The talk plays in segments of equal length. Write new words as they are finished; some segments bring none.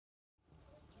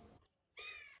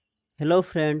Hello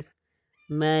friends,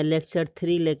 मैं lecture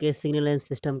 3 लेके signal and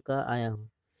system का आया हूँ।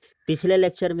 पिछले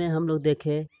लेक्चर में हम लोग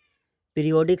देखे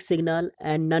periodic signal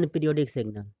and non periodic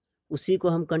signal, उसी को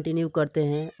हम कंटिन्यू करते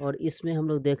हैं और इसमें हम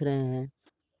लोग देख रहे हैं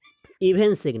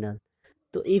इवेंट सिग्नल।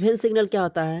 तो इवेंट सिग्नल क्या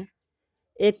होता है?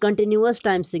 ए continuous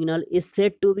time signal is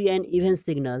said to be an event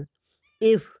signal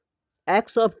if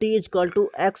x of T is equal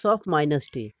to x of minus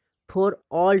T for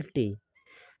all T.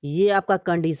 ये आपका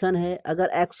कंडीशन है। अगर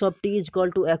x of T is equal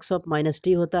to x of minus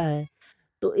T होता है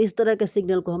तो इस तरह के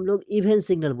सिग्नल को हम लोग इवेंट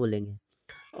सिग्नल बोलेंगे।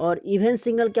 और इवेंट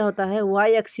सिग्नल क्या होता है?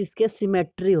 वाई एक्सिस के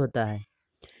सिमेट्री होता है।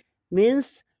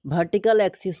 मीन्स वर्टिकल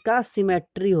एक्सिस का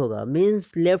सिमेट्री होगा।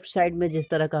 मीन्स लेफ्ट साइड में जिस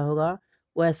तरह का होगा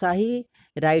वैसा ही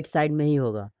राइट साइड में ही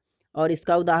होगा। और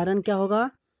इसका उदाहरण क्या होगा?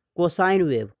 Cosine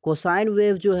wave. कोसाइन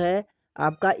वेव जो है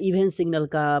आपका इवेंट सिग्नल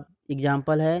का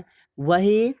एग्जाम्पल है।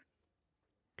 वही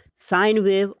साइन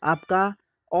वेव आपका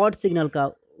ऑड सिग्नल का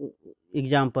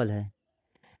एग्जाम्पल है।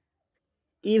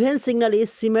 Event signal is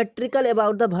symmetrical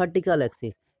about the vertical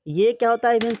axis. ये क्या होता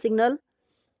है? इवेंट सिग्नल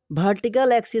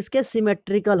वर्टिकल एक्सिस के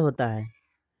सिमेट्रिकल होता है।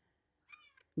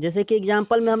 जैसे कि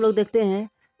एग्जाम्पल में हम लोग देखते हैं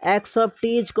x of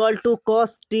T is equal to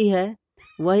cos T है,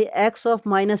 वही एक्स ऑफ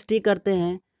माइनस टी करते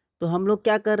हैं तो हम लोग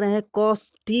क्या कर रहे हैं?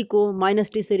 कॉस टी को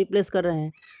माइनस टी से रिप्लेस कर रहे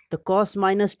हैं। तो cos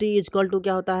minus T is equal to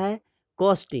क्या होता है?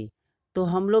 Cos T. तो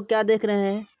हम लोग क्या देख रहे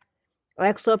हैं?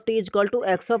 X of T is equal to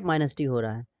x of minus T हो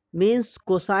रहा है। मीन्स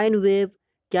कोसाइन वेव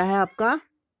क्या है? आपका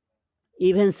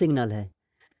इवेंट सिग्नल है।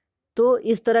 तो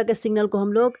इस तरह के सिग्नल को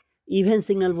हम लोग इवेंट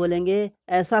सिग्नल बोलेंगे।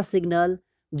 ऐसा सिग्नल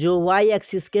जो वाई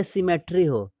एक्सिस के सिमेट्री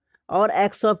हो और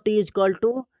x of T is equal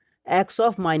to x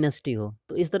of minus T हो,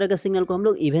 तो इस तरह के सिग्नल को हम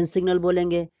लोग इवेंट सिग्नल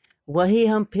बोलेंगे। वही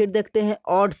हम फिर देखते हैं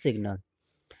ऑड सिग्नल।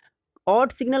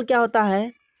 ऑड सिग्नल क्या होता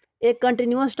है? ए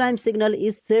continuous time signal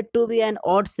is said to be N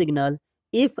odd signal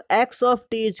if x of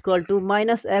T is equal to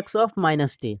minus x of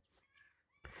minus T.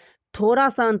 थोड़ा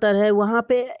सा अंतर है। वहाँ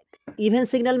पे इवेंट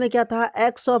सिग्नल में क्या था?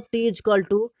 X of T is equal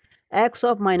to x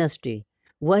of minus T.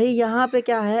 वही यहाँ पे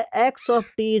क्या है? X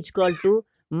of T is equal to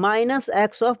minus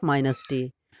x of minus T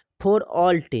for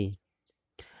all T.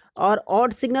 और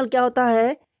ऑड सिग्नल क्या होता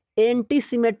है? Anti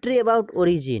symmetry about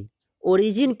origin.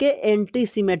 Origin के एंटी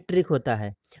सिमेट्रिक होता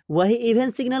है। वही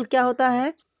इवेंट सिग्नल क्या होता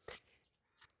है?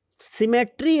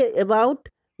 Symmetry about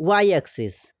Y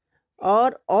axis.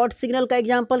 और ऑड सिग्नल का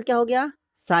एग्जांपल क्या हो गया?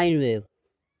 Sine wave.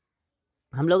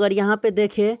 हम लोग अगर यहाँ पे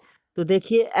देखें तो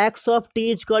देखिए x of T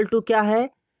is equal to क्या है?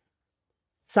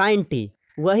 Sign T.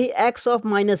 वही x of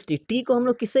minus T, T को हम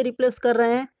लोग किससे रिप्लेस कर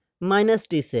रहे हैं? माइनस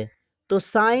टी से। तो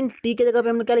साइन टी के जगह पे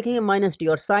हम लोग क्या लिखेंगे? Minus T.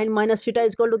 और sign minus theta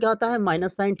is equal to क्या होता है?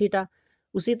 Minus sine theta.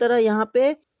 उसी तरह यहाँ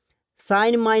पे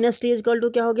sign minus T is equal to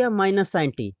क्या हो गया? Minus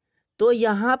sign T. तो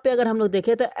यहाँ पे अगर हम लोग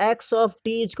देखें तो x of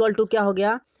T is equal to क्या हो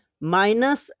गया?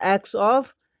 Minus x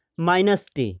of minus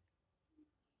T.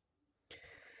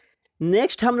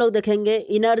 Next हम लोग देखेंगे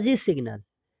एनर्जी सिग्नल।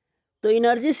 तो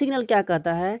एनर्जी सिग्नल क्या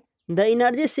कहता है? The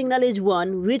energy signal is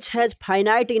one which has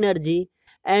finite energy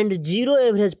and zero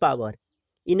average power.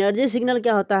 Energy signal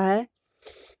क्या होता है?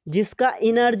 जिसका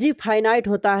एनर्जी फाइनाइट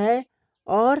होता है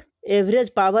और एवरेज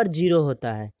पावर जीरो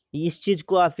होता है। इस चीज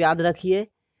को आप याद रखिए।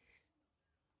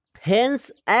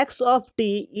 Hence x of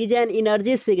T is an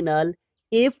energy signal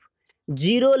if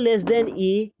zero less than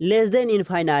E less than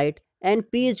infinite and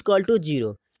P is equal to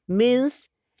zero. Means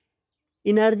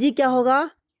energy क्या होगा?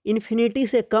 इन्फिनिटी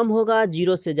से कम होगा,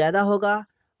 जीरो से ज़्यादा होगा,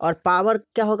 और पावर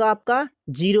क्या होगा? आपका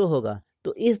जीरो होगा।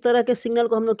 तो इस तरह के सिग्नल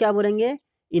को हम लोग क्या बोलेंगे?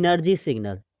 Energy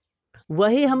signal.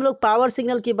 वही हम लोग पावर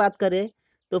सिग्नल की बात करें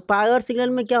तो पावर सिग्नल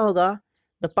में क्या होगा?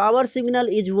 The power signal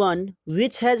is one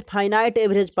which has finite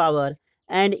average power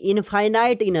and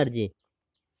infinite energy.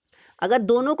 अगर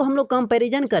दोनों को हम लोग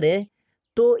कंपैरिजन करें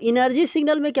तो एनर्जी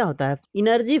सिग्नल में क्या होता है?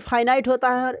 एनर्जी फाइनाइट होता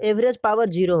है और एवरेज पावर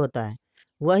जीरो होता है।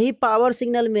 वही पावर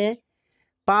सिग्नल में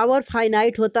पावर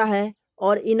फाइनाइट होता है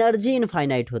और एनर्जी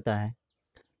इनफाइनाइट होता है।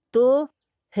 तो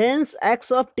hence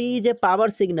x of T is a power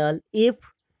signal if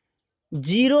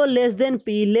zero less than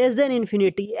P less than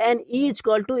infinity and E is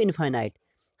equal to infinite.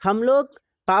 हम लोग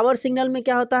पावर सिग्नल में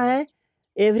क्या होता है?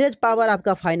 एवरेज पावर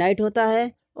आपका फाइनाइट होता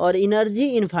है और एनर्जी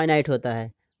इनफाइनाइट होता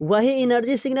है। वही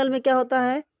एनर्जी सिग्नल में क्या होता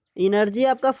है? एनर्जी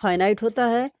आपका फाइनाइट होता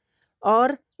है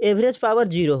और एवरेज पावर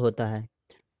जीरो होता है।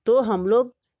 तो हम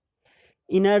लोग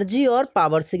एनर्जी और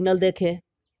पावर सिग्नल देखें।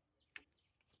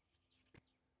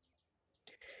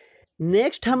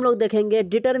 नेक्स्ट हम लोग देखेंगे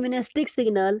deterministic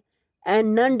signal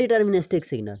and non deterministic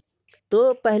signal.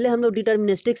 तो पहले हम लोग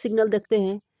डिटर्मिनिस्टिक सिग्नल देखते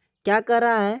हैं। क्या कर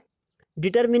रहा है?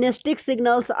 Deterministic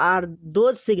signals are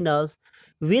those signals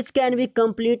which can be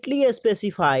completely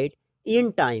specified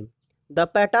in time. The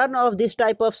pattern of this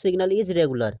type of signal is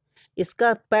regular.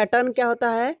 इसका पैटर्न क्या होता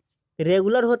है?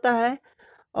 रेगुलर होता है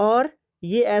और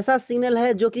ये ऐसा सिग्नल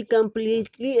है जो कि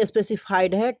कंप्लीटली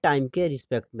स्पेसिफाइड है टाइम के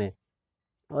रिस्पेक्ट में,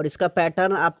 और इसका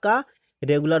पैटर्न आपका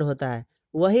रेगुलर होता है।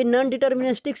 वही नॉन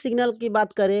डिटर्मिनिस्टिक सिग्नल की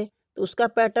बात करें तो उसका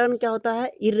पैटर्न क्या होता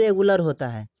है, इरेगुलर होता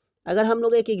है। अगर हम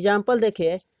लोग एक एग्जांपल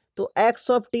देखें तो x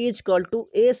of t is equal to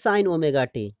a sin omega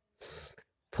t।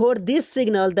 For this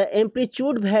signal the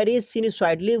amplitude varies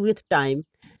सिनुसॉइडली with time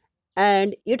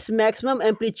and its maximum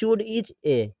amplitude is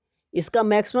a। इसका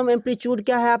मैक्सिमम एम्पलीट्यूड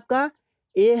क्या है, आपका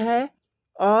a है,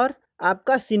 और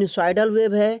आपका सिनुसॉइडल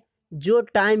वेव है जो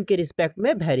टाइम के रिस्पेक्ट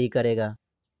में वेरी करेगा।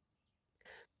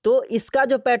 तो इसका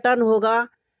जो पैटर्न होगा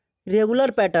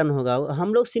रेगुलर पैटर्न होगा।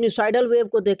 हम लोग सिनुसॉइडल वेव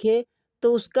को देखें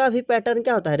तो उसका भी पैटर्न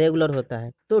क्या होता है, रेगुलर होता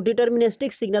है। तो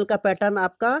डिटर्मिनिस्टिक सिग्नल का पैटर्न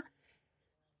आपका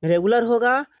रेगुलर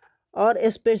होगा और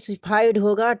स्पेसिफाइड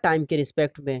होगा टाइम के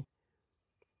रिस्पेक्ट में।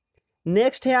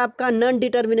 नेक्स्ट है आपका non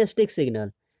deterministic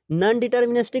signal. Non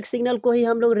deterministic signal को ही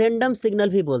हम लोग रैंडम सिग्नल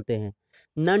भी बोलते हैं।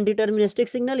 नॉन डिटर्मिनिस्टिक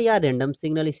सिग्नल या रैंडम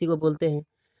सिग्नल इसी को बोलते हैं।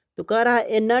 तो कह रहा है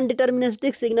a non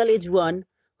deterministic signal is one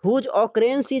whose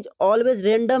occurrence is always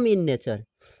random in nature.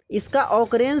 इसका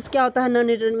ऑकरेंस क्या होता है, नॉन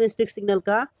डिटर्मिनिस्टिक सिग्नल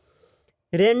का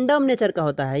रैंडम नेचर का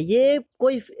होता है। ये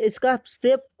कोई इसका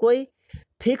शेप कोई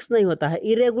फिक्स नहीं होता है,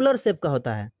 इरेगुलर शेप का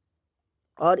होता है,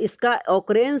 और इसका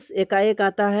ऑकरेंस एकाएक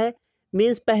आता है,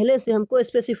 मीन्स पहले से हमको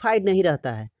स्पेसिफाइड नहीं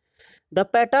रहता है। The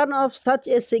pattern of such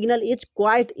A signal is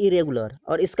quite irregular,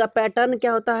 और इसका पैटर्न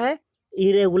क्या होता है,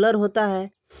 इरेगुलर होता है।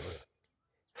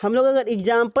 हम लोग अगर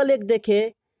एग्जाम्पल एक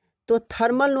देखें तो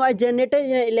thermal noise generated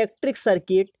in electric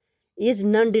circuit is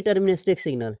non deterministic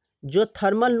signal. जो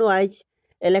थर्मल नॉइज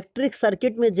इलेक्ट्रिक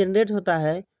सर्किट में जनरेट होता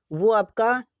है वो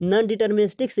आपका नॉन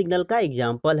डिटर्मिनिस्टिक सिग्नल का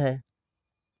एग्जाम्पल है।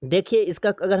 देखिए इसका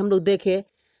अगर हम लोग देखें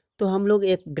तो हम लोग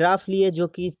एक ग्राफ लिए जो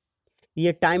कि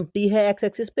ये टाइम टी है एक्स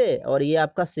एक्सिस पे, और ये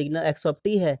आपका सिग्नल एक्स ऑफ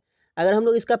टी है। अगर हम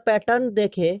लोग इसका पैटर्न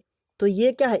देखें तो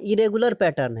ये क्या है, इरेगुलर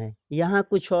पैटर्न है। यहाँ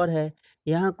कुछ और है,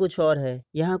 यहाँ कुछ और है,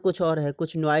 यहाँ कुछ और है,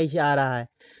 कुछ नॉइज आ रहा है,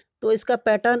 तो इसका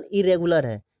पैटर्न इरेगुलर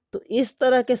है। तो इस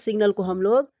तरह के सिग्नल को हम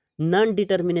लोग नॉन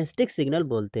डिटर्मिनिस्टिक सिग्नल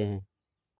बोलते हैं।